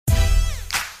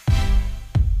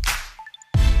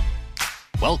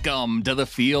Welcome to the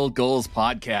Field Gulls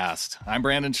Podcast. I'm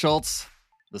Brandon Schultz.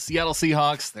 The Seattle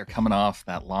Seahawks, they're coming off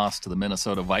that loss to the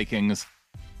Minnesota Vikings.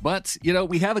 But,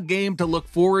 we have a game to look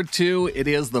forward to. It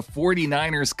is the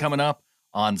 49ers coming up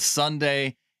on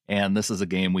Sunday, and this is a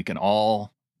game we can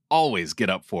all always get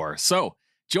up for. So,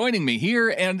 joining me here,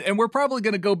 and we're probably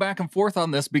going to go back and forth on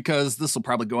this because this will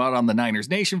probably go out on the Niners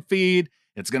Nation feed.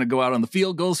 It's going to go out on the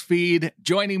Field Gulls feed.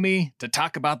 Joining me to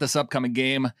talk about this upcoming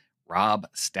game, Rob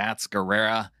Stats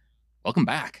Guerrera. Welcome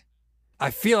back. I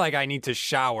feel like I need to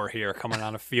shower here coming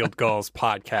on a Field Gulls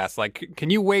podcast. Like, can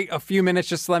you wait a few minutes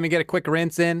just to let me get a quick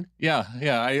rinse in? Yeah.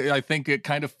 I think it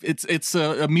kind of, it's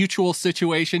a mutual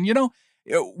situation.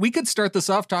 We could start this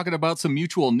off talking about some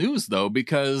mutual news, though,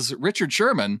 because Richard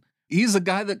Sherman, he's a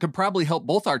guy that could probably help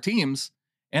both our teams.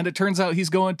 And it turns out he's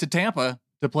going to Tampa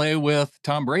to play with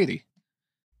Tom Brady.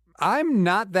 I'm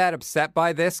not that upset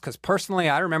by this because personally,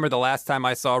 I remember the last time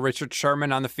I saw Richard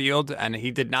Sherman on the field and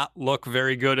he did not look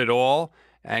very good at all.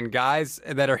 And guys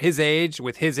that are his age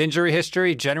with his injury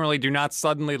history generally do not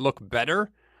suddenly look better.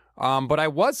 But I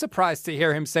was surprised to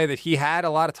hear him say that he had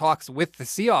a lot of talks with the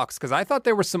Seahawks because I thought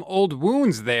there were some old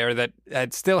wounds there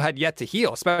that still had yet to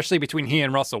heal, especially between he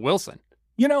and Russell Wilson.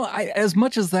 As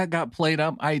much as that got played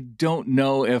up, I don't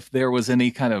know if there was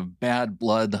any kind of bad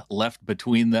blood left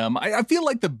between them. I feel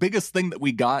like the biggest thing that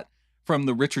we got from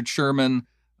the Richard Sherman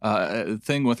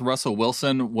thing with Russell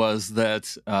Wilson was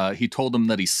that he told him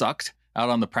that he sucked out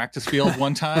on the practice field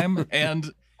one time.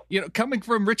 And, coming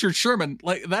from Richard Sherman,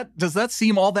 like that, does that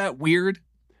seem all that weird?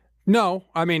 No,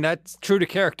 I mean, that's true to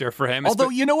character for him. Although,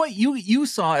 you know what? You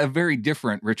saw a very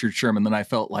different Richard Sherman than I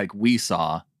felt like we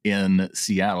saw in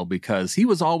Seattle, because he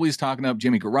was always talking up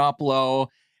Jimmy Garoppolo,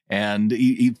 and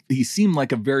he seemed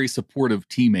like a very supportive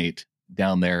teammate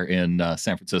down there in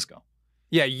San Francisco.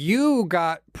 Yeah, you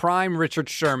got prime Richard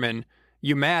Sherman,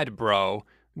 you mad bro.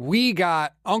 We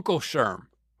got Uncle Sherm,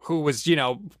 who was,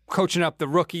 coaching up the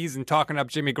rookies and talking up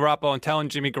Jimmy Garoppolo and telling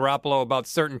Jimmy Garoppolo about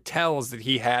certain tells that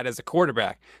he had as a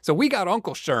quarterback. So we got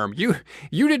Uncle Sherm.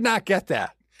 You did not get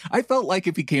that. I felt like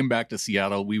if he came back to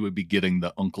Seattle, we would be getting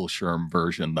the Uncle Sherm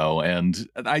version, though. And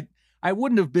I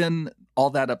wouldn't have been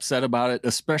all that upset about it,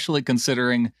 especially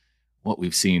considering what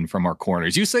we've seen from our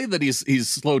corners. You say that he's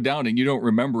slowed down and you don't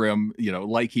remember him,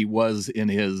 like he was in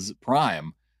his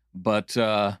prime. But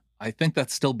I think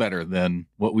that's still better than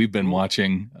what we've been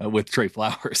watching with Trey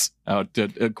Flowers out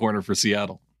at corner for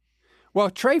Seattle. Well,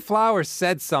 Trey Flowers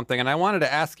said something, and I wanted to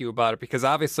ask you about it because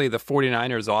obviously the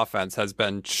 49ers offense has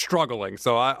been struggling.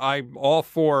 So I'm all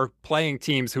for playing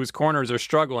teams whose corners are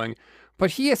struggling.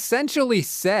 But he essentially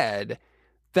said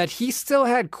that he still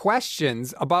had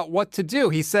questions about what to do.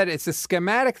 He said, it's a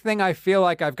schematic thing. I feel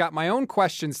like I've got my own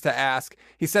questions to ask.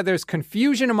 He said there's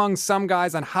confusion among some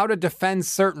guys on how to defend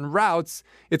certain routes.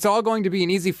 It's all going to be an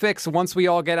easy fix once we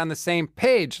all get on the same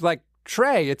page. Like,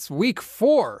 Trey, it's week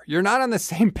 4. You're not on the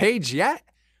same page yet?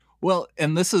 Well,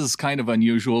 and this is kind of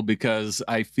unusual because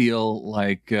I feel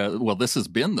like, this has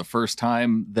been the first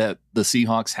time that the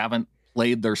Seahawks haven't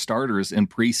played their starters in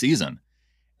preseason.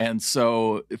 And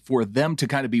so for them to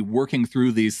kind of be working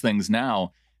through these things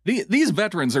now, these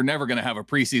veterans are never going to have a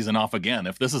preseason off again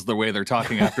if this is the way they're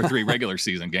talking after 3 regular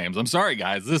season games. I'm sorry,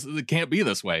 guys. It can't be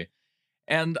this way.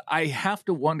 And I have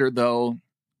to wonder, though,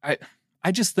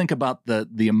 I just think about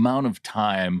the amount of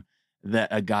time that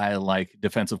a guy like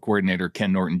defensive coordinator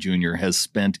Ken Norton Jr. has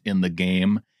spent in the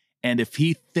game. And if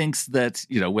he thinks that,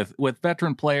 with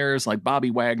veteran players like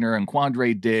Bobby Wagner and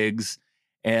Quandre Diggs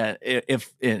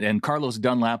and Carlos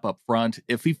Dunlap up front,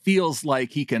 if he feels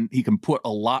like he can put a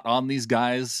lot on these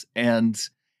guys, and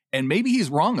maybe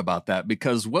he's wrong about that,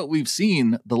 because what we've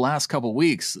seen the last couple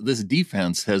weeks, this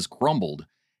defense has crumbled,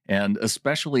 and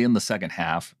especially in the second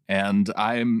half. And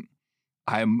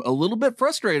I'm a little bit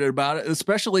frustrated about it,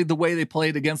 especially the way they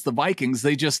played against the Vikings.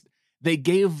 They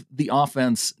gave the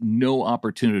offense no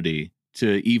opportunity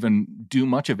to even do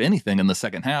much of anything in the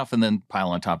second half. And then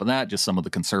pile on top of that, just some of the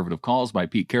conservative calls by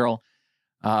Pete Carroll.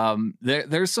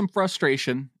 There's some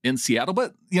frustration in Seattle,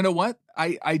 but you know what?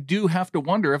 I do have to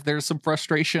wonder if there's some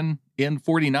frustration in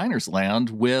 49ers land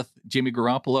with Jimmy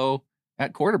Garoppolo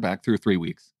at quarterback through 3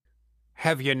 weeks.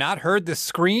 Have you not heard the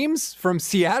screams from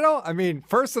Seattle? I mean,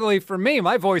 personally, for me,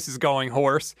 my voice is going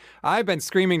hoarse. I've been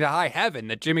screaming to high heaven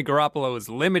that Jimmy Garoppolo is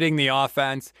limiting the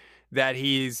offense, that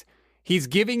he's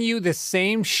giving you the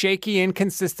same shaky,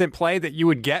 inconsistent play that you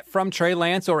would get from Trey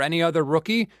Lance or any other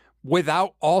rookie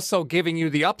without also giving you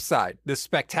the upside, the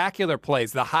spectacular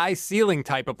plays, the high ceiling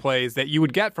type of plays that you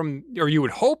would get from, or you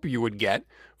would hope you would get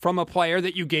from a player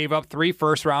that you gave up 3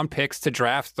 first-round picks to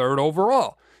draft 3rd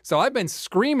overall. So I've been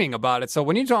screaming about it. So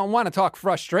when you don't want to talk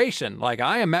frustration, like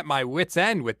I am at my wit's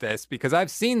end with this because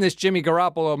I've seen this Jimmy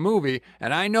Garoppolo movie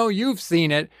and I know you've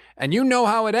seen it and you know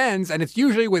how it ends. And it's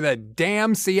usually with a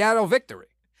damn Seattle victory.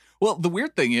 Well, the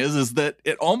weird thing is that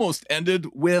it almost ended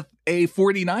with a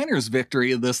 49ers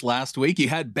victory this last week. You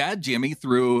had bad Jimmy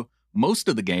through most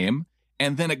of the game,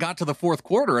 and then it got to the fourth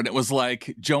quarter, and it was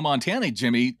like Joe Montana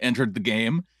Jimmy entered the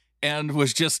game and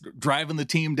was just driving the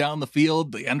team down the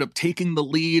field. They end up taking the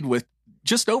lead with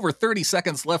just over 30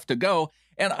 seconds left to go.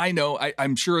 And I know,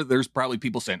 I'm sure there's probably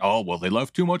people saying, oh, well, they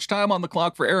left too much time on the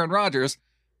clock for Aaron Rodgers.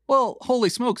 Well, holy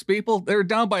smokes, people, they're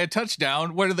down by a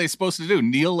touchdown. What are they supposed to do?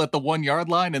 Kneel at the 1 yard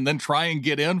line and then try and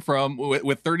get in from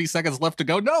with 30 seconds left to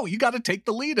go? No, you got to take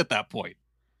the lead at that point.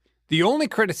 The only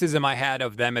criticism I had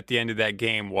of them at the end of that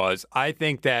game was I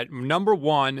think that, number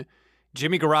one,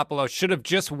 Jimmy Garoppolo should have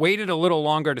just waited a little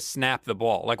longer to snap the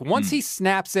ball. Like, once he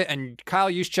snaps it and Kyle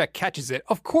Juszczyk catches it,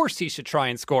 of course he should try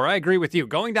and score. I agree with you.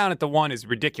 Going down at the 1 is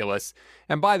ridiculous.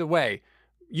 And by the way,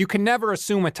 you can never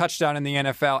assume a touchdown in the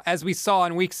NFL. As we saw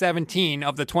in Week 17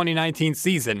 of the 2019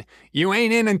 season, you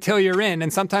ain't in until you're in,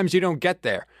 and sometimes you don't get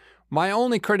there. My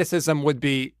only criticism would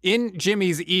be, in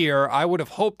Jimmy's ear, I would have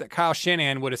hoped that Kyle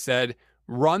Shanahan would have said,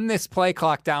 run this play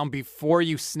clock down before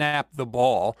you snap the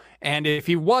ball. And if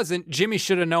he wasn't, Jimmy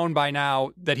should have known by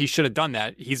now that he should have done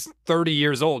that. He's 30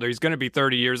 years old, or he's going to be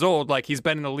 30 years old. Like, he's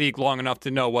been in the league long enough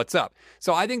to know what's up.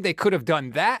 So I think they could have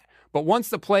done that. But once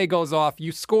the play goes off,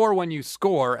 you score when you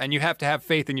score, and you have to have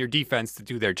faith in your defense to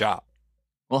do their job.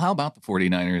 Well, how about the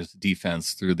 49ers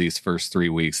defense through these first 3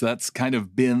 weeks? That's kind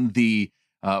of been the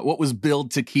what was billed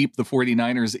to keep the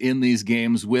 49ers in these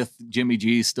games with Jimmy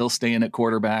G still staying at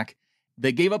quarterback.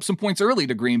 They gave up some points early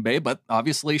to Green Bay, but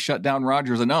obviously shut down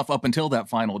Rodgers enough up until that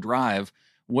final drive.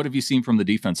 What have you seen from the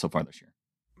defense so far this year?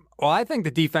 Well, I think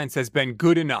the defense has been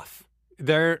good enough.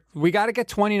 We got to get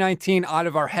 2019 out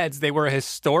of our heads. They were a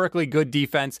historically good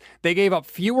defense. They gave up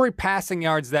fewer passing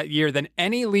yards that year than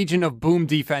any Legion of Boom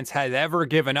defense had ever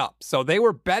given up. So they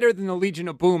were better than the Legion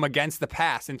of Boom against the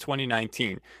pass in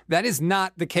 2019. That is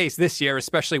not the case this year,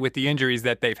 especially with the injuries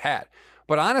that they've had.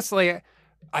 But honestly,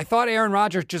 I thought Aaron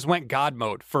Rodgers just went God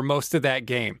mode for most of that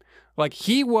game. Like,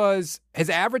 his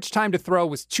average time to throw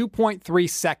was 2.3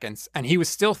 seconds, and he was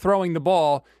still throwing the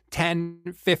ball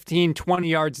 10, 15, 20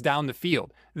 yards down the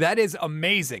field. That is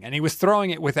amazing. And he was throwing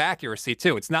it with accuracy,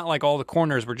 too. It's not like all the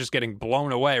corners were just getting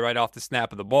blown away right off the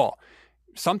snap of the ball.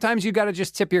 Sometimes you got to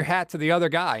just tip your hat to the other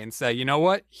guy and say, you know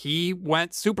what? He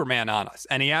went Superman on us,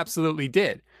 and he absolutely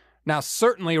did. Now,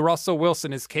 certainly Russell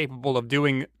Wilson is capable of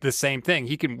doing the same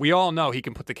thing. We all know he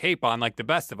can put the cape on like the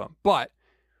best of them. But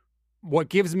what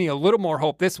gives me a little more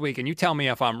hope this week, and you tell me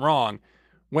if I'm wrong,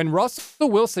 when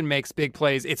Russell Wilson makes big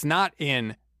plays, it's not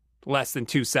in less than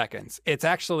 2 seconds. It's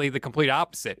actually the complete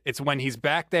opposite. It's when he's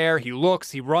back there, he looks,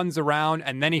 he runs around,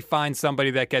 and then he finds somebody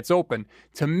that gets open.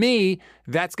 To me,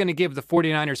 that's going to give the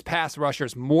 49ers pass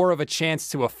rushers more of a chance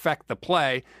to affect the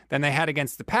play than they had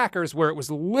against the Packers, where it was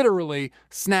literally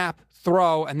snap,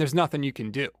 throw, and there's nothing you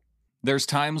can do. There's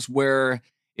times where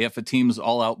if a team's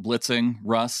all out blitzing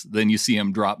Russ, then you see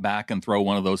him drop back and throw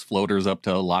one of those floaters up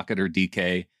to Lockett or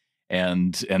DK,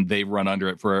 and they run under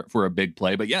it for a big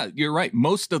play. But yeah, you're right.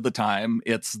 Most of the time,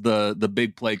 it's the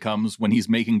big play comes when he's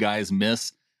making guys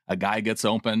miss. A guy gets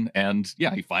open, and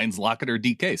yeah, he finds Lockett or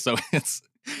DK. So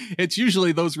it's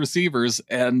usually those receivers.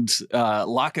 And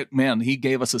Lockett, man, he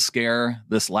gave us a scare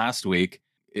this last week.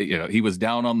 He was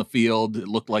down on the field. It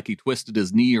looked like he twisted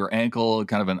his knee or ankle,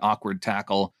 kind of an awkward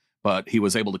tackle. But he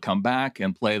was able to come back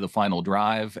and play the final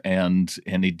drive, and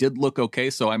he did look okay.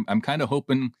 So I'm kind of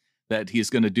hoping that he's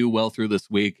going to do well through this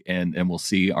week, and we'll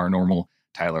see our normal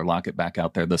Tyler Lockett back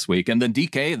out there this week. And then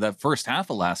DK, the first half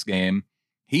of last game,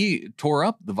 he tore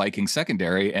up the Vikings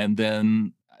secondary, and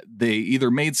then they either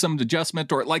made some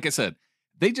adjustment or, like I said,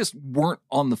 they just weren't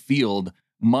on the field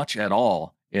much at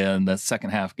all in the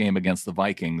second half game against the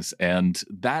Vikings. And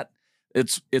that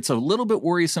it's a little bit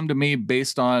worrisome to me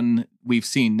based on we've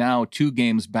seen now 2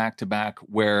 games back to back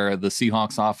where the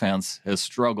Seahawks offense has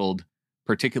struggled,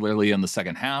 particularly in the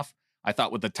second half. I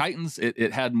thought with the Titans,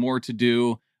 it had more to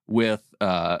do with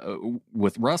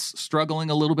Russ struggling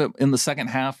a little bit in the second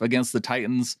half against the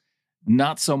Titans,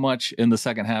 not so much in the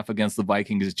second half against the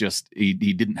Vikings. It's just he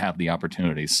didn't have the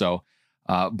opportunity. So,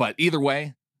 but either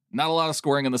way, not a lot of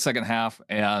scoring in the second half,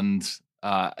 and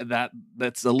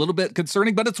that's a little bit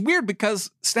concerning. But it's weird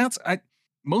because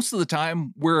most of the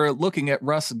time we're looking at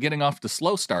Russ getting off to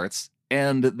slow starts,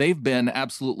 and they've been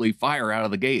absolutely fire out of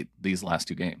the gate these last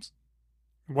 2 games.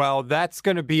 Well, that's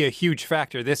going to be a huge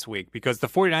factor this week because the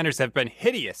 49ers have been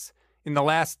hideous in the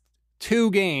last 2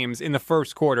 games in the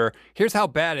first quarter. Here's how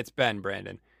bad it's been,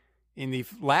 Brandon. in the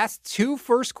last two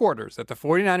first quarters that the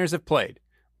 49ers have played,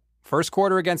 first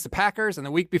quarter against the Packers and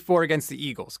the week before against the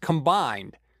Eagles,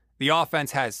 combined, the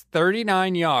offense has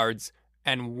 39 yards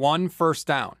and 1 first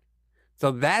down.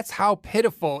 So that's how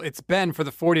pitiful it's been for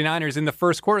the 49ers in the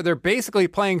first quarter. They're basically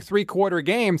playing three-quarter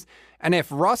games, and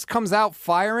if Russ comes out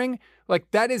firing, like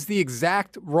that is the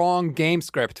exact wrong game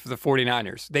script for the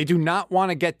 49ers. They do not want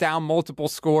to get down multiple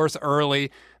scores early.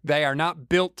 They are not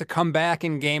built to come back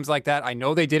in games like that. I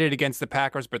know they did it against the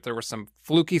Packers, but there were some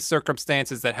fluky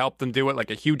circumstances that helped them do it,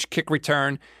 like a huge kick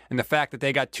return and the fact that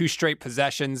they got 2 straight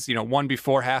possessions, one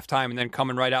before halftime and then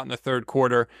coming right out in the third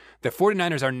quarter. The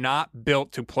 49ers are not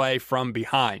built to play from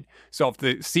behind. So if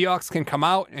the Seahawks can come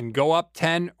out and go up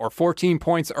 10 or 14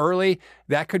 points early,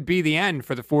 that could be the end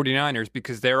for the 49ers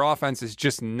because their offense is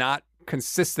just not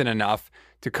consistent enough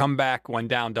to come back when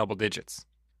down double digits.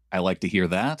 I like to hear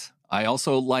that. I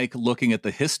also like looking at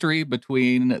the history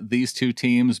between these two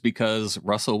teams because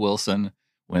Russell Wilson,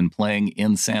 when playing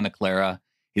in Santa Clara,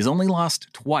 he's only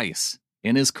lost twice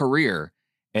in his career.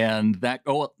 And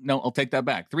I'll take that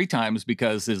back. 3 times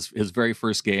because his very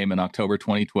first game in October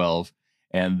 2012,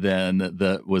 and then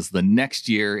was the next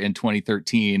year in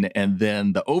 2013, and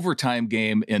then the overtime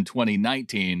game in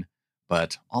 2019.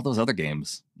 But all those other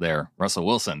games there, Russell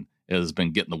Wilson has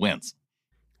been getting the wins.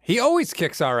 He always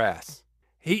kicks our ass.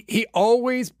 He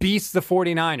always beats the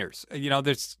 49ers.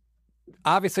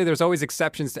 There's always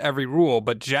exceptions to every rule,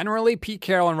 but generally Pete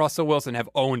Carroll and Russell Wilson have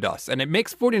owned us. And it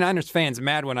makes 49ers fans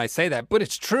mad when I say that, but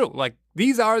it's true. Like,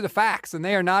 these are the facts and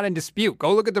they are not in dispute.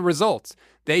 Go look at the results.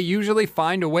 They usually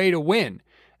find a way to win.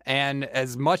 And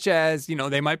as much as,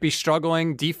 they might be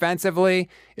struggling defensively,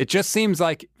 it just seems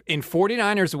like in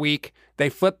 49ers week, they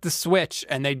flip the switch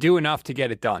and they do enough to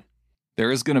get it done. There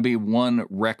is going to be one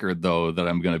record, though, that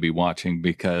I'm going to be watching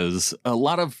because a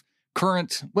lot of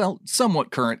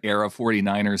somewhat current era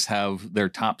 49ers have their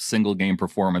top single game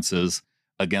performances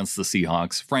against the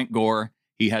Seahawks. Frank Gore,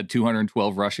 he had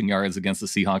 212 rushing yards against the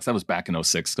Seahawks. That was back in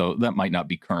 2006, so that might not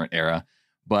be current era.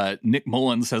 But Nick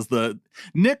Mullins leads the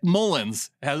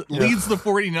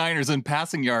 49ers in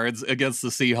passing yards against the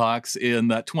Seahawks in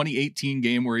that 2018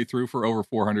 game where he threw for over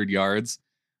 400 yards.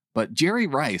 But Jerry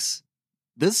Rice,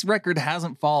 this record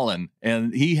hasn't fallen,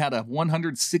 and he had a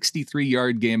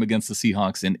 163-yard game against the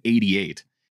Seahawks in 88.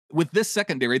 With this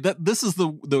secondary, this is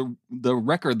the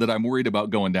record that I'm worried about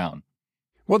going down.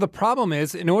 Well, the problem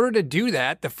is, in order to do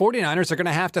that, the 49ers are going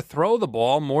to have to throw the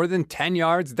ball more than 10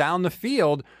 yards down the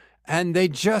field, and they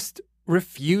just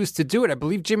refuse to do it. I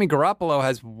believe Jimmy Garoppolo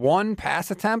has 1 pass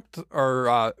attempt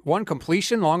or 1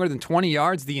 completion longer than 20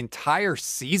 yards the entire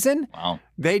season. Wow.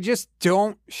 They just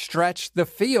don't stretch the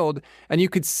field, and you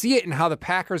could see it in how the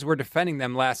Packers were defending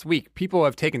them last week. People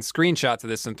have taken screenshots of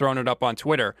this and thrown it up on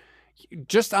Twitter.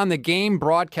 Just on the game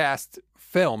broadcast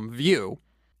film view,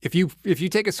 if you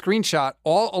take a screenshot,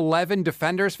 all 11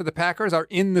 defenders for the Packers are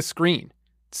in the screen.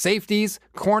 Safeties,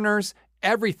 corners,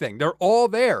 everything. They're all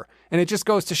there. And it just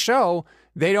goes to show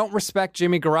they don't respect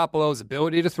Jimmy Garoppolo's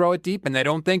ability to throw it deep, and they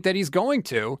don't think that he's going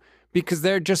to because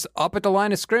they're just up at the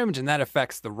line of scrimmage, and that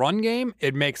affects the run game.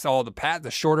 It makes all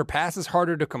the shorter passes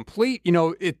harder to complete.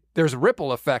 There's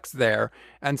ripple effects there.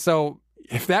 And so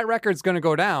if that record's going to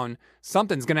go down,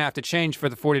 something's going to have to change for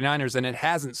the 49ers, and it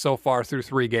hasn't so far through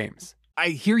 3 games. I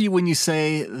hear you when you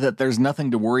say that there's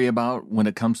nothing to worry about when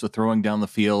it comes to throwing down the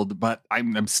field, but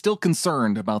I'm still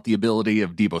concerned about the ability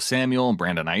of Deebo Samuel and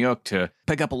Brandon Ayuk to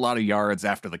pick up a lot of yards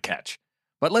after the catch.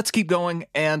 But let's keep going,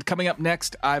 and coming up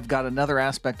next, I've got another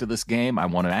aspect of this game I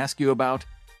want to ask you about,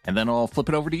 and then I'll flip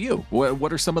it over to you.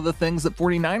 What are some of the things that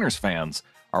 49ers fans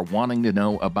are wanting to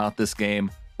know about this game?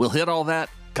 We'll hit all that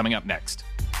coming up next.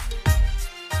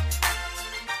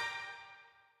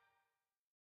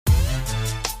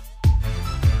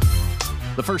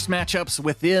 The first matchups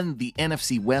within the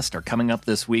NFC West are coming up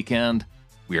this weekend.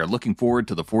 We are looking forward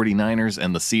to the 49ers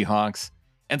and the Seahawks.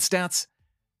 And stats,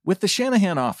 with the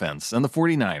Shanahan offense and the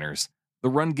 49ers, the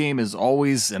run game is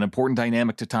always an important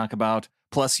dynamic to talk about.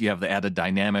 Plus, you have the added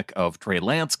dynamic of Trey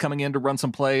Lance coming in to run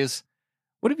some plays.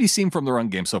 What have you seen from the run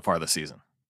game so far this season?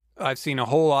 I've seen a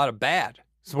whole lot of bad.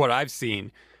 That's what I've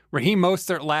seen. Raheem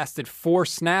Mostert lasted 4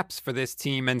 snaps for this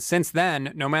team, and since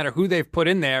then, no matter who they've put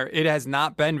in there, it has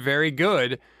not been very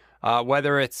good.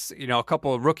 Whether it's a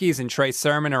couple of rookies in Trey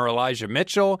Sermon or Elijah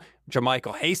Mitchell,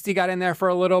 JaMychal Hasty got in there for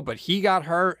a little, but he got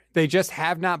hurt. They just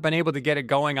have not been able to get it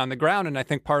going on the ground, and I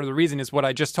think part of the reason is what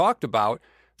I just talked about.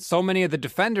 So many of the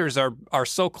defenders are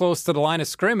so close to the line of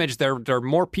scrimmage. There are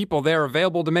more people there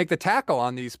available to make the tackle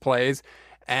on these plays.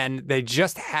 and they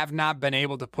just have not been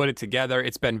able to put it together.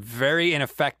 It's been very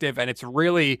ineffective, and it's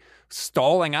really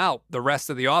stalling out the rest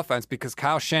of the offense because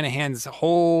Kyle Shanahan's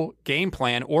whole game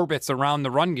plan orbits around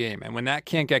the run game. And when that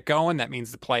can't get going, that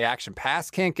means the play action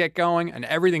pass can't get going, and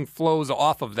everything flows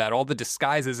off of that, all the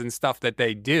disguises and stuff that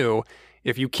they do.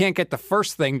 If you can't get the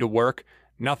first thing to work,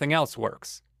 nothing else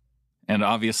works. And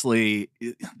obviously,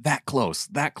 that close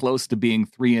to being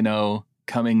 3-0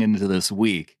 coming into this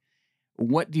week.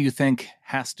 What do you think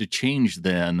has to change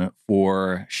then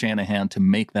for Shanahan to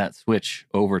make that switch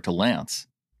over to Lance?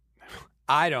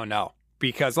 I don't know.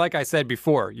 Because like I said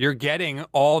before, you're getting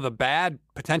all the bad,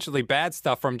 potentially bad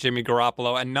stuff from Jimmy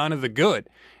Garoppolo and none of the good.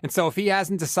 And so if he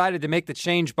hasn't decided to make the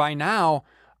change by now,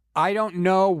 I don't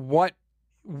know what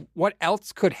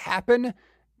else could happen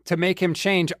to make him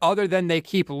change other than they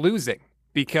keep losing.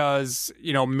 Because,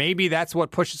 maybe that's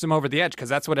what pushes him over the edge, because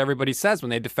that's what everybody says when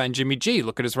they defend Jimmy G.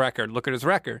 Look at his record.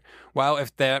 Well,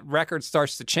 if that record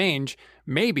starts to change,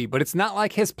 maybe, but it's not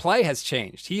like his play has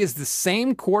changed. He is the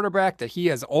same quarterback that he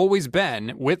has always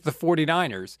been with the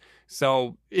 49ers.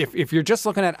 So if you're just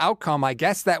looking at outcome, I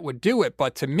guess that would do it.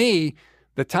 But to me,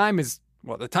 the time is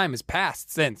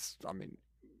passed since. I mean,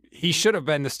 he should have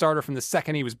been the starter from the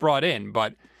second he was brought in,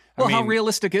 but how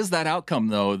realistic is that outcome,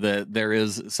 though, that there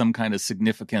is some kind of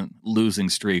significant losing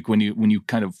streak when you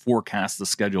kind of forecast the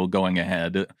schedule going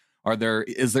ahead?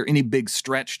 Is there any big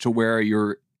stretch to where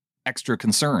you're extra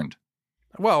concerned?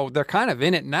 Well, they're kind of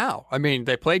in it now. I mean,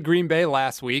 they played Green Bay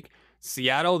last week,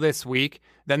 Seattle this week,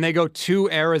 then they go to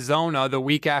Arizona the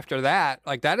week after that.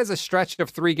 Like, that is a stretch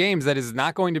of 3 games that is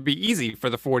not going to be easy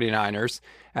for the 49ers.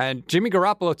 And Jimmy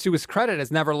Garoppolo, to his credit, has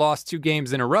never lost 2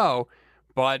 games in a row,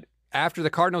 but after the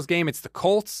Cardinals game, it's the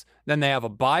Colts, then they have a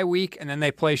bye week, and then they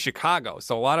play Chicago.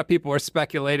 So a lot of people are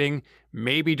speculating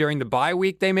maybe during the bye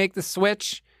week they make the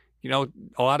switch. A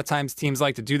lot of times teams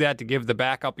like to do that to give the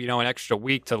backup, an extra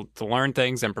week to learn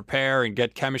things and prepare and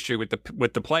get chemistry with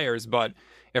the players. But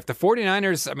if the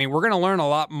 49ers, we're going to learn a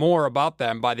lot more about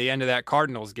them by the end of that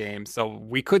Cardinals game. So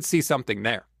we could see something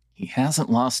there. He hasn't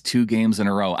lost 2 games in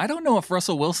a row. I don't know if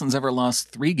Russell Wilson's ever lost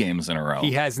 3 games in a row.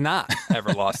 He has not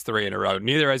ever lost 3 in a row.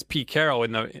 Neither has Pete Carroll,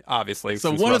 obviously.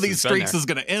 So one of these streaks is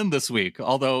going to end this week.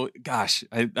 Although, gosh,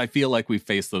 I feel like we've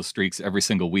faced those streaks every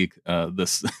single week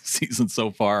this season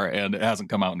so far, and it hasn't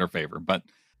come out in their favor. But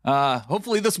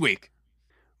hopefully this week.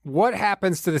 What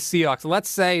happens to the Seahawks? Let's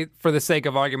say, for the sake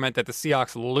of argument, that the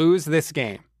Seahawks lose this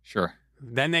game. Sure.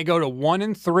 Then they go to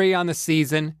 1-3 on the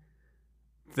season.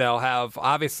 They'll have,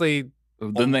 obviously,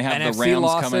 then they have NFC the Rams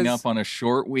losses coming up on a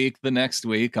short week the next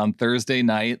week on Thursday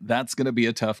night. That's going to be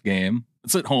a tough game.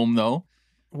 It's at home, though.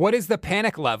 What is the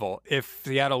panic level if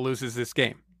Seattle loses this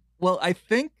game? Well, I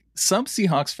think some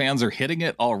Seahawks fans are hitting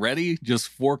it already, just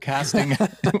forecasting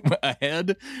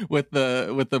ahead with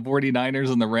the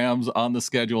 49ers and the Rams on the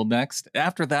schedule next.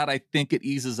 After that, I think it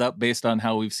eases up based on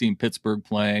how we've seen Pittsburgh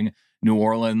playing, New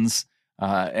Orleans,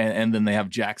 and then they have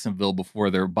Jacksonville before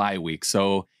their bye week.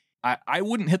 So I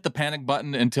wouldn't hit the panic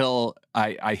button until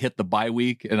I hit the bye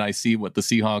week and I see what the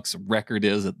Seahawks record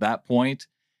is at that point.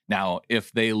 Now,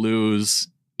 if they lose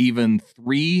even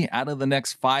 3 out of the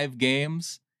next 5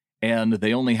 games and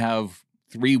they only have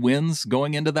 3 wins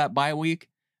going into that bye week,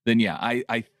 then yeah,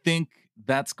 I think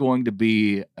that's going to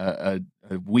be a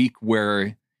week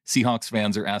where Seahawks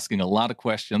fans are asking a lot of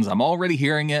questions. I'm already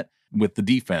hearing it with the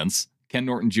defense, Ken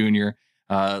Norton Jr.,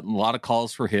 a lot of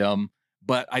calls for him,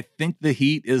 but I think the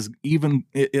heat is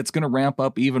it's going to ramp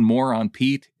up even more on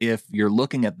Pete if you're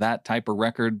looking at that type of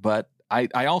record. But I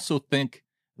also think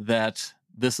that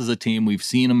this is a team, we've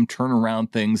seen them turn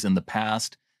around things in the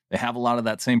past. They have a lot of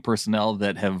that same personnel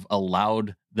that have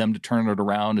allowed them to turn it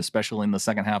around, especially in the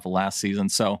second half of last season.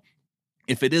 So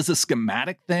if it is a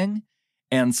schematic thing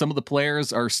and some of the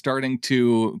players are starting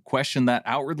to question that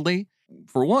outwardly,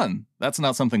 for one, that's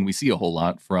not something we see a whole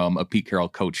lot from a Pete Carroll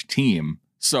coach team.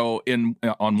 So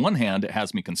on one hand, it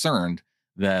has me concerned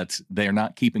that they're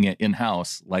not keeping it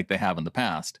in-house like they have in the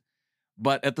past.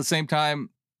 But at the same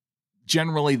time,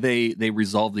 generally they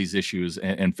resolve these issues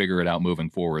and figure it out moving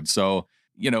forward. So,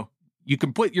 you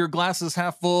can put your glasses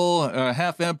half full,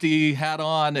 half empty hat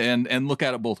on and look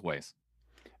at it both ways.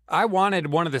 I wanted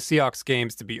one of the Seahawks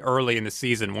games to be early in the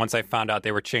season once I found out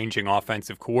they were changing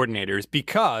offensive coordinators,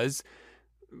 because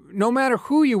no matter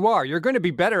who you are, you're going to be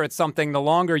better at something the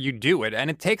longer you do it. And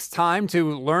it takes time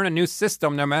to learn a new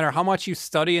system. No matter how much you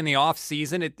study in the off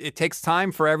season, it takes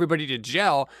time for everybody to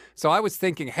gel. So I was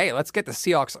thinking, hey, let's get the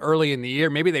Seahawks early in the year.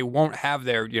 Maybe they won't have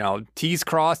their, T's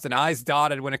crossed and I's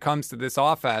dotted when it comes to this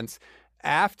offense.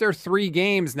 After 3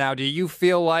 games now, do you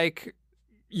feel like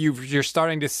you're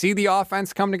starting to see the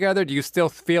offense come together? Do you still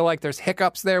feel like there's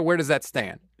hiccups there? Where does that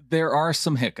stand? There are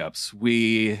some hiccups.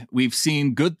 We've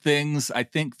seen good things, I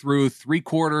think, through 3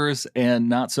 quarters, and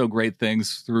not so great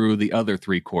things through the other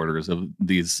 3 quarters of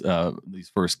these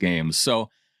first games. So,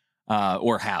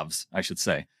 or halves, I should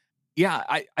say. Yeah,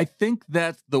 I think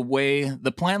that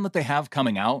the plan that they have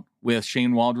coming out with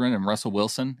Shane Waldron and Russell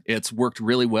Wilson, it's worked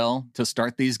really well to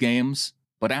start these games.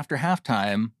 But after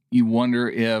halftime, you wonder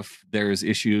if there's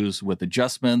issues with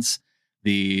adjustments.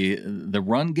 The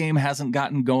run game hasn't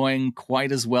gotten going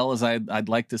quite as well as I'd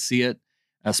like to see it,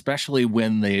 especially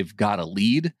when they've got a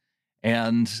lead.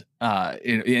 And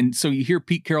so you hear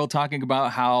Pete Carroll talking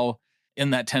about how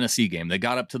in that Tennessee game, they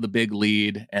got up to the big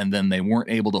lead and then they weren't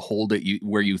able to hold it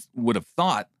where you would have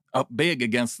thought up big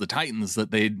against the Titans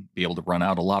that they'd be able to run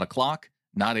out a lot of clock.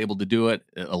 Not able to do it.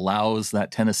 It allows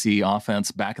that Tennessee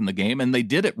offense back in the game, and they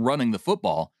did it running the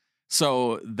football.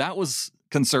 So that was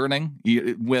concerning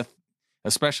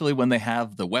especially when they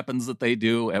have the weapons that they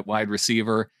do at wide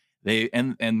receiver.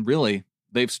 Really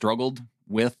they've struggled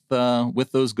with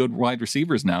those good wide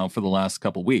receivers now for the last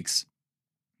couple weeks.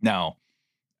 Now,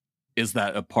 is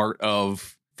that a part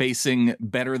of facing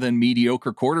better than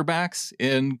mediocre quarterbacks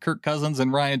in Kirk Cousins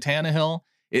and Ryan Tannehill?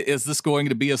 Is this going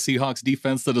to be a Seahawks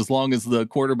defense that, as long as the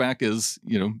quarterback is,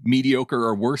 mediocre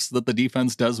or worse, that the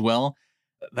defense does well?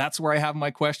 That's where I have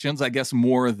my questions, I guess,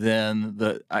 more than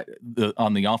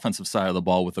on the offensive side of the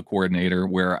ball with the coordinator,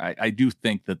 where I do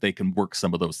think that they can work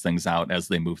some of those things out as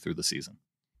they move through the season.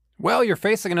 Well, you're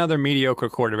facing another mediocre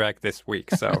quarterback this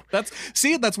week, so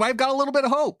that's why I've got a little bit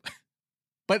of hope.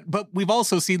 But we've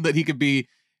also seen that he could be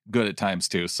good at times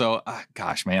too. So,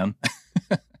 gosh, man.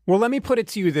 Well, let me put it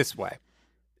to you this way.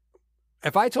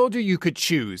 If I told you could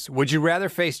choose, would you rather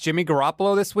face Jimmy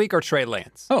Garoppolo this week or Trey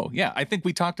Lance? Oh, yeah. I think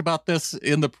we talked about this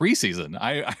in the preseason.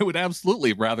 I would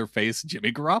absolutely rather face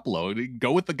Jimmy Garoppolo.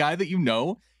 Go with the guy that you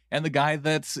know and the guy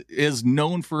that is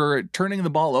known for turning the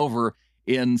ball over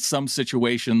in some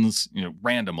situations,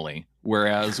 randomly.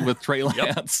 Whereas with Trey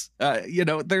Lance,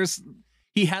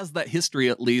 he has that history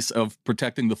at least of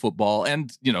protecting the football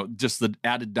and, just the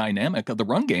added dynamic of the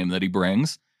run game that he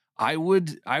brings. I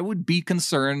would be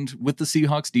concerned with the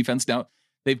Seahawks defense. Now,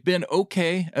 they've been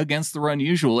okay against the run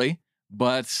usually,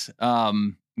 but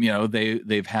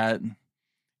they've had,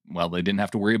 well, they didn't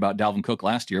have to worry about Dalvin Cook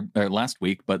last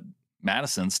week, but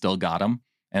Madison still got him,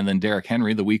 and then Derrick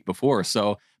Henry the week before.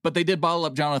 So, but they did bottle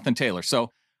up Jonathan Taylor. So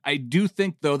I do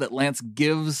think, though, that Lance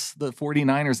gives the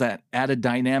 49ers that added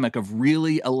dynamic of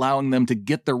really allowing them to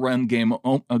get the run game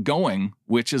going,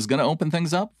 which is going to open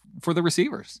things up for the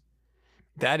receivers.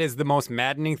 That is the most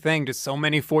maddening thing to so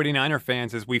many 49er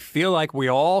fans, is we feel like we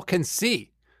all can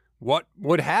see what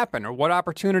would happen or what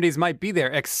opportunities might be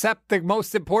there, except the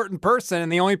most important person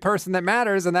and the only person that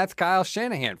matters, and that's Kyle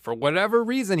Shanahan. For whatever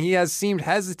reason, he has seemed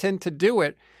hesitant to do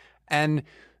it. And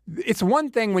it's one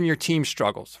thing when your team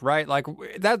struggles, right? Like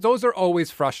those are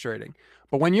always frustrating.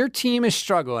 But when your team is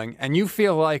struggling and you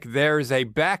feel like there's a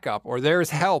backup or there's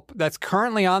help that's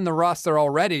currently on the roster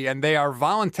already and they are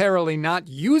voluntarily not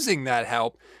using that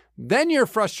help, then your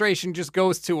frustration just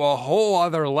goes to a whole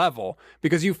other level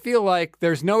because you feel like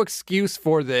there's no excuse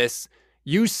for this.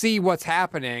 You see what's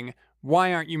happening.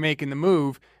 Why aren't you making the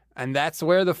move? And that's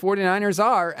where the 49ers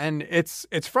are. And it's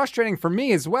frustrating for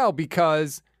me as well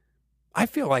because I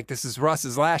feel like this is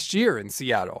Russ's last year in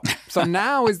Seattle. So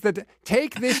now is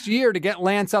take this year to get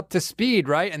Lance up to speed,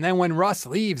 right? And then when Russ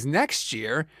leaves next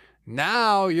year,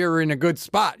 now you're in a good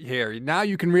spot here. Now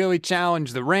you can really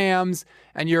challenge the Rams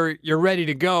and you're ready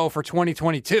to go for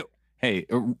 2022. Hey,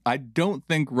 I don't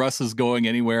think Russ is going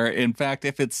anywhere. In fact,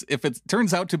 if it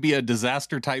turns out to be a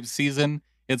disaster type season,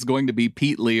 it's going to be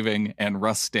Pete leaving and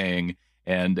Russ staying,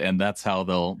 and that's how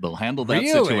they'll handle that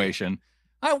situation.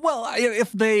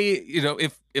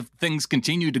 If things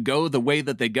continue to go the way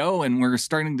that they go, and we're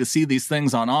starting to see these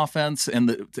things on offense,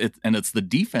 and it's the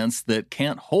defense that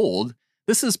can't hold.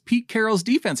 This is Pete Carroll's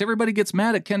defense. Everybody gets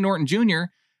mad at Ken Norton Jr.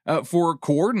 For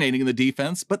coordinating the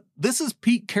defense, but this is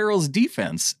Pete Carroll's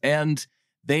defense, and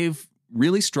they've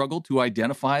really struggled to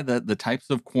identify the types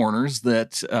of corners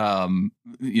that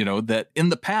that in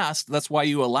the past. That's why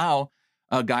you allow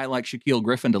a guy like Shaquille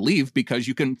Griffin to leave, because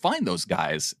you can find those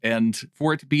guys. And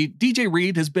for it to be, DJ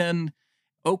Reed has been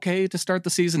okay to start the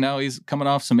season. Now he's coming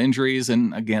off some injuries,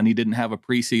 and again, he didn't have a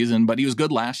preseason, but he was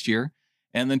good last year.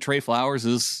 And then Trey Flowers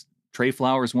is Trey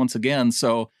Flowers once again.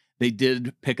 So they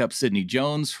did pick up Sidney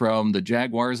Jones from the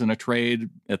Jaguars in a trade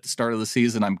at the start of the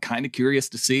season. I'm kind of curious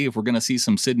to see if we're going to see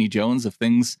some Sidney Jones if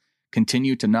things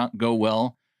continue to not go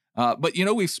well. But,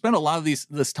 we've spent a lot of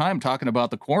this time talking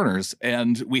about the corners,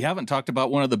 and we haven't talked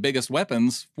about one of the biggest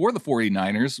weapons for the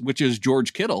 49ers, which is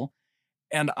George Kittle.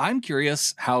 And I'm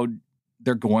curious how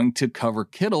they're going to cover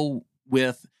Kittle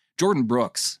with Jordan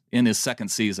Brooks in his second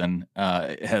season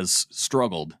has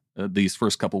struggled these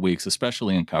first couple weeks,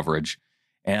 especially in coverage.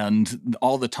 And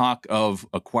all the talk of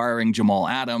acquiring Jamal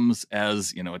Adams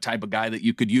as, a type of guy that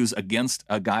you could use against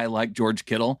a guy like George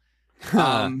Kittle.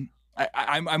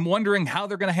 I'm wondering how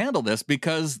they're going to handle this,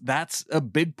 because that's a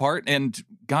big part. And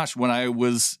gosh, when I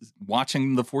was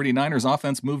watching the 49ers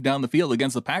offense move down the field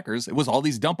against the Packers, it was all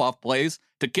these dump off plays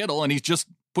to Kittle, and he's just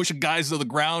pushing guys to the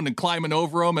ground and climbing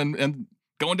over them and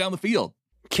going down the field.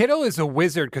 Kittle is a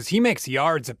wizard because he makes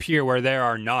yards appear where there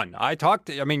are none.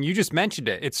 You just mentioned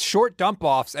it. It's short dump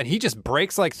offs, and he just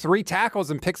breaks like 3 tackles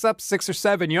and picks up 6 or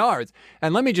 7 yards.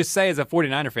 And let me just say, as a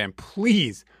 49er fan,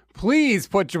 please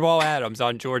put Jamal Adams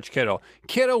on George Kittle.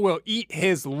 Kittle will eat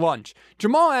his lunch.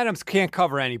 Jamal Adams can't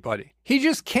cover anybody. He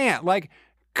just can't. Like,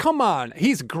 come on.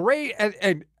 He's great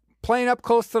at playing up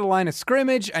close to the line of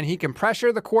scrimmage, and he can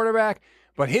pressure the quarterback.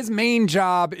 But his main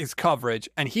job is coverage,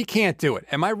 and he can't do it.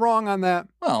 Am I wrong on that?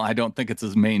 Well, I don't think it's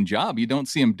his main job. You don't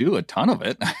see him do a ton of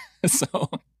it. So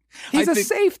he's a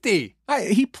safety.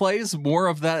 He plays more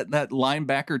of that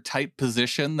linebacker type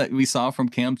position that we saw from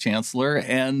Cam Chancellor,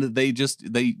 and they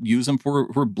use him for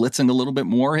blitzing a little bit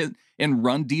more. In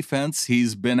run defense,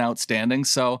 he's been outstanding.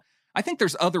 So I think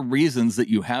there's other reasons that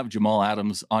you have Jamal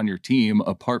Adams on your team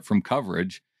apart from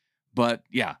coverage. But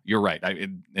yeah, you're right.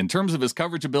 In terms of his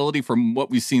coverage ability, from what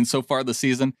we've seen so far this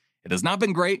season, it has not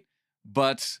been great.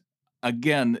 But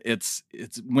again, it's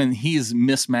when he's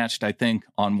mismatched, I think,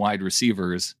 on wide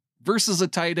receivers versus a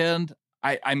tight end.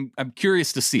 I'm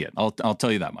curious to see it. I'll tell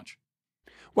you that much.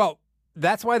 Well,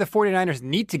 that's why the 49ers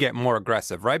need to get more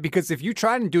aggressive, right? Because if you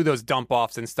try and do those dump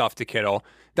offs and stuff to Kittle,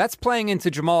 that's playing into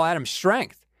Jamal Adams'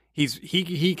 strength.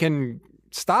 He can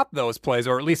stop those plays,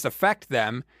 or at least affect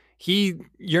them.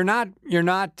 You're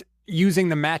not using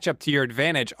the matchup to your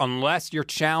advantage unless you're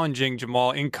challenging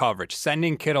Jamal in coverage,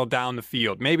 sending Kittle down the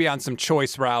field, maybe on some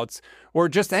choice routes or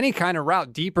just any kind of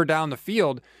route deeper down the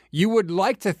field. You would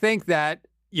like to think that,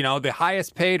 the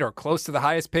highest paid or close to the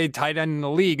highest paid tight end in the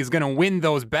league is going to win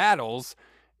those battles.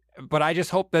 But I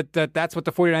just hope that that's what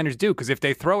the 49ers do, because if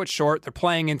they throw it short, they're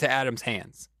playing into Adams'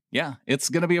 hands. Yeah, it's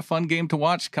going to be a fun game to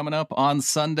watch coming up on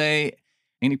Sunday.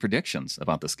 Any predictions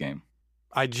about this game?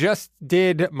 I just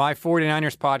did my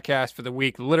 49ers podcast for the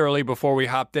week literally before we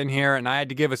hopped in here, and I had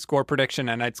to give a score prediction,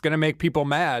 and it's going to make people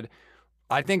mad.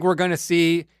 I think we're going to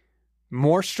see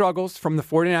more struggles from the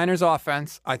 49ers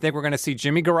offense. I think we're going to see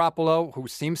Jimmy Garoppolo, who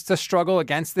seems to struggle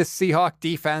against this Seahawk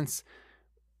defense.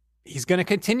 He's going to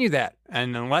continue that.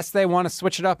 And unless they want to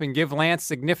switch it up and give Lance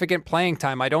significant playing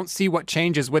time, I don't see what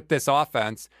changes with this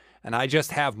offense. And I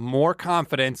just have more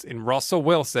confidence in Russell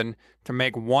Wilson to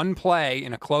make one play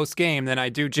in a close game than I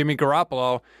do Jimmy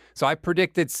Garoppolo. So I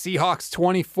predicted Seahawks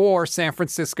 24, San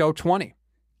Francisco 20.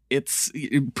 It's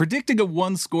predicting a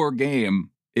one-score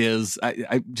game is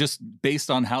I just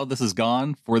based on how this has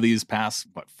gone for these past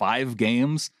 5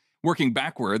 games, working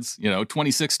backwards.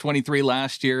 26-23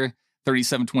 last year,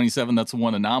 37-27. That's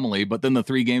one anomaly, but then the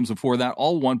 3 games before that,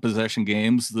 all one possession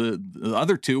games. The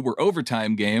other 2 were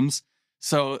overtime games.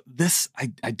 So this,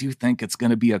 I do think it's going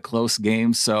to be a close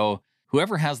game. So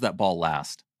whoever has that ball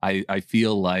last, I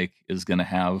feel like is going to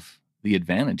have the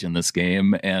advantage in this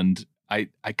game. And I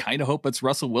kind of hope it's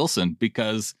Russell Wilson,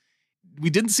 because we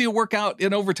didn't see it work out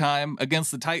in overtime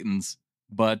against the Titans.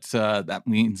 But that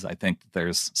means I think that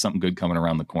there's something good coming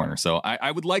around the corner. So I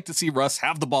would like to see Russ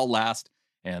have the ball last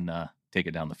and take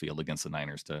it down the field against the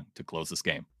Niners to close this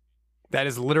game. That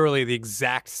is literally the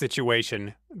exact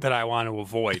situation that I want to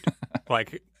avoid.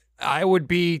 Like, I would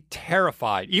be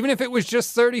terrified, even if it was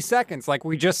just 30 seconds like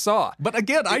we just saw. But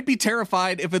again, I'd be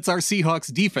terrified if it's our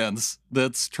Seahawks defense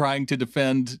that's trying to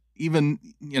defend, even,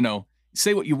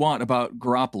 say what you want about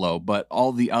Garoppolo, but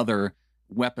all the other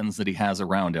weapons that he has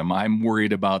around him. I'm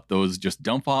worried about those just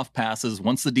dump off passes.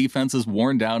 Once the defense is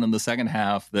worn down in the second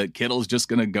half, that Kittle's just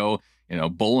going to go,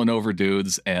 bowling over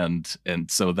dudes. And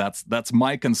so that's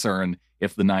my concern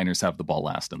if the Niners have the ball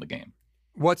last in the game.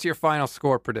 What's your final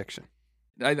score prediction?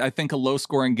 I think a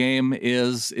low-scoring game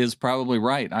is probably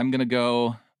right. I'm going to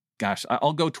go,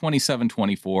 I'll go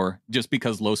 27-24, just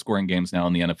because low-scoring games now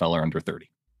in the NFL are under 30.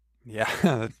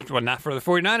 Yeah, well, not for the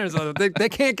 49ers. They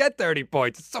can't get 30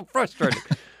 points. It's so frustrating.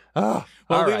 Well,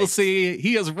 we will see.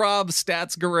 He is Rob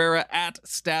Stats Guerrera at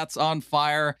Stats on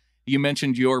Fire. You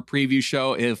mentioned your preview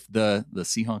show. If the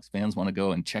Seahawks fans want to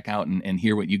go and check out and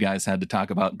hear what you guys had to talk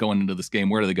about going into this game,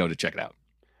 where do they go to check it out?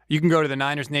 You can go to the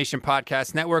Niners Nation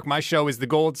Podcast Network. My show is the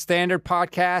Gold Standard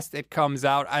Podcast. It comes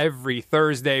out every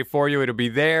Thursday for you. It'll be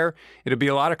there. It'll be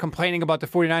a lot of complaining about the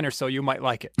 49ers, so you might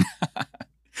like it.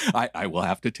 I will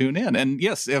have to tune in. And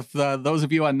yes, if those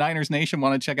of you on Niners Nation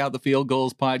want to check out the Field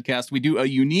Goals Podcast, we do a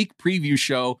unique preview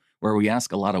show where we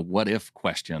ask a lot of what-if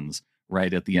questions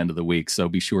right at the end of the week. So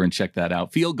be sure and check that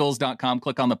out. Fieldgoals.com,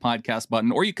 click on the podcast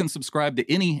button, or you can subscribe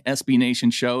to any SB Nation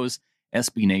shows,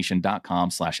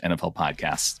 sbnation.com/NFL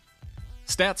podcasts.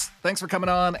 Stats, thanks for coming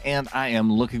on, and I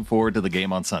am looking forward to the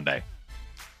game on Sunday.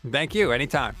 Thank you.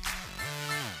 Anytime.